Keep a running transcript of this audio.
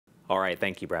All right,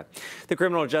 thank you, Brett. The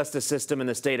criminal justice system in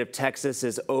the state of Texas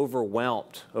is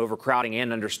overwhelmed. Overcrowding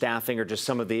and understaffing are just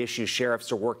some of the issues sheriffs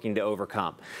are working to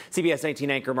overcome. CBS 19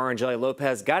 anchor Marangeli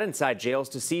Lopez got inside jails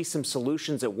to see some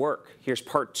solutions at work. Here's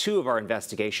part 2 of our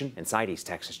investigation inside East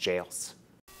Texas jails.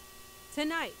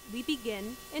 Tonight, we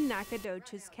begin in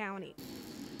Nacogdoches County,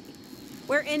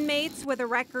 where inmates with a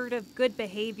record of good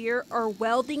behavior are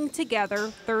welding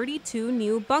together 32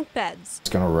 new bunk beds. It's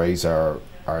going to raise our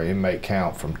inmate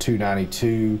count from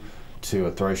 292 to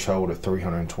a threshold of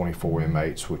 324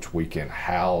 inmates, which we can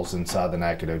house inside the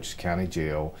Nacogdoches County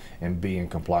Jail and be in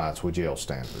compliance with jail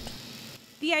standards.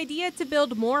 The idea to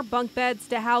build more bunk beds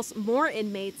to house more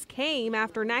inmates came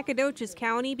after Nacogdoches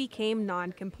County became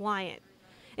non-compliant.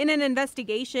 In an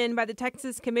investigation by the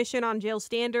Texas Commission on Jail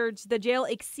Standards, the jail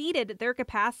exceeded their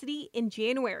capacity in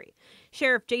January.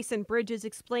 Sheriff Jason Bridges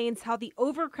explains how the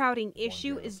overcrowding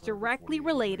issue is directly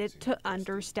related to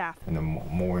understaffing. And the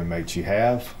more inmates you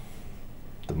have,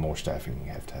 the more staffing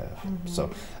you have to have. So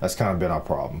that's kind of been our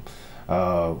problem.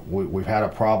 We've had a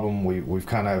problem. We've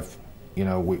kind of,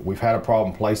 we've had a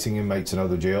problem placing inmates in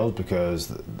other jails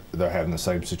because they're having the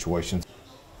same situations.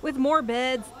 With more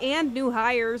beds and new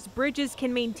hires, Bridges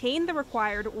can maintain the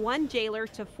required 1 jailer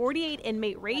to 48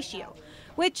 inmate ratio,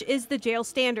 which is the jail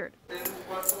standard.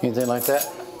 Anything like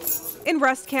that? In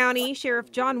Rusk County,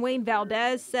 Sheriff John Wayne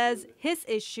Valdez says his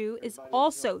issue is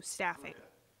also staffing.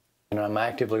 And I'm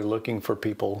actively looking for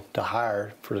people to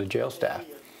hire for the jail staff.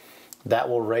 That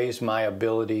will raise my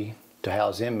ability to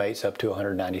house inmates up to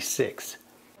 196.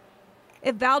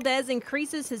 If Valdez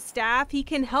increases his staff, he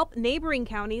can help neighboring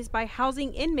counties by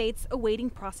housing inmates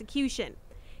awaiting prosecution.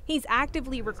 He's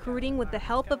actively recruiting with the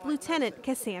help of Lieutenant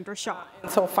Cassandra Shaw.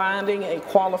 So finding a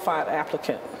qualified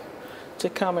applicant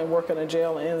to come and work in a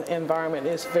jail environment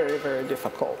is very, very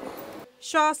difficult.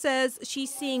 Shaw says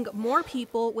she's seeing more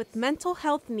people with mental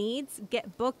health needs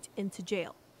get booked into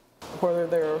jail. Whether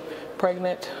they're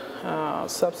pregnant,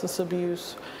 substance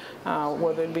abuse,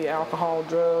 whether it be alcohol,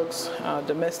 drugs,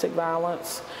 domestic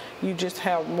violence, you just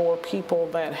have more people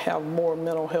that have more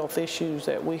mental health issues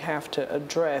that we have to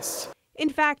address.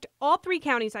 In fact, all 3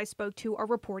 counties I spoke to are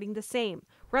reporting the same.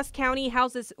 Rusk County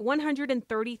houses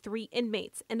 133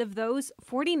 inmates, and of those,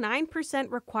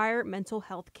 49% require mental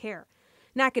health care.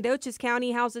 Nacogdoches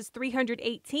County houses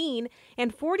 318,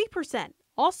 and 40%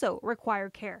 also require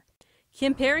care.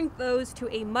 Comparing those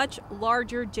to a much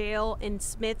larger jail in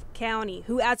Smith County,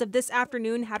 who as of this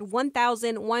afternoon had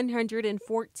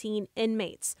 1,114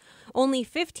 inmates. Only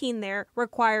 15 there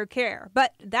require care,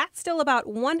 but that's still about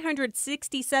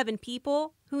 167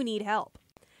 people who need help.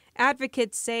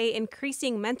 Advocates say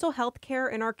increasing mental health care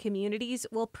in our communities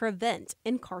will prevent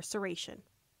incarceration.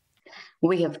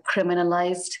 We have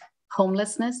criminalized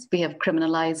homelessness. We have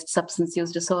criminalized substance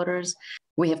use disorders.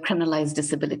 We have criminalized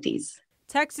disabilities.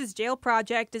 Texas Jail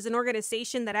Project is an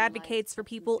organization that advocates for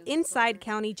people inside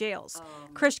county jails.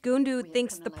 Krish Gundu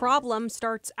thinks the problem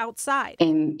starts outside.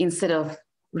 And instead of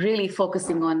really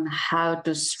focusing on how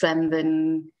to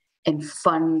strengthen and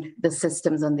fund the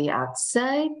systems on the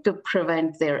outside to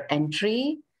prevent their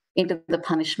entry into the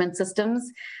punishment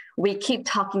systems, we keep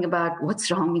talking about what's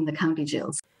wrong in the county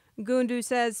jails. Gundu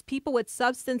says people with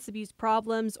substance abuse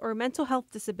problems or mental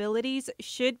health disabilities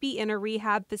should be in a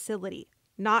rehab facility,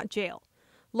 not jail.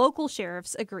 Local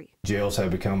sheriffs agree. Jails have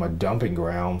become a dumping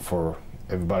ground for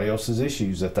everybody else's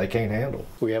issues that they can't handle.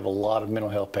 We have a lot of mental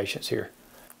health patients here.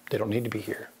 They don't need to be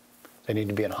here. They need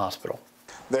to be in a hospital.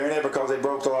 They're in there because they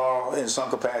broke the law in some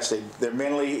capacity. They're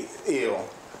mentally ill,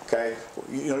 okay?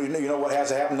 You know what has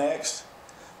to happen next?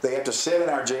 They have to sit in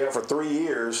our jail for 3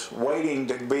 years waiting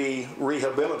to be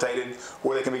rehabilitated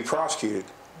where they can be prosecuted.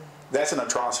 That's an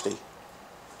atrocity.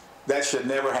 That should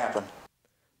never happen.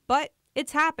 But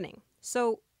it's happening.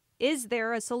 So is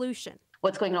there a solution?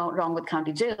 What's going on wrong with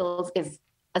county jails is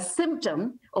a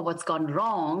symptom of what's gone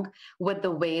wrong with the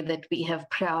way that we have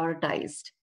prioritized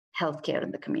healthcare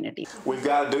in the community. We've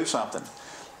got to do something.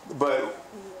 But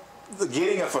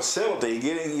getting a facility,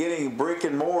 getting brick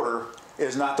and mortar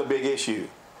is not the big issue.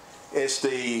 It's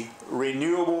the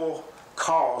renewable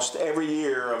cost every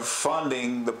year of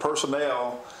funding the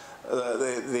personnel,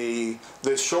 the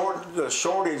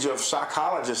shortage of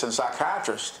psychologists and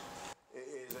psychiatrists.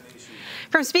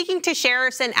 From speaking to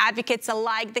sheriffs and advocates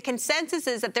alike, the consensus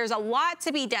is that there's a lot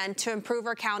to be done to improve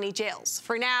our county jails.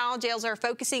 For now, jails are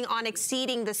focusing on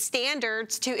exceeding the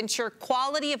standards to ensure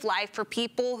quality of life for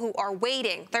people who are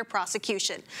waiting their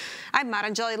prosecution. I'm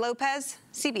Marangeli Lopez,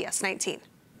 CBS 19.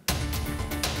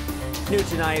 New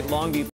tonight, Longview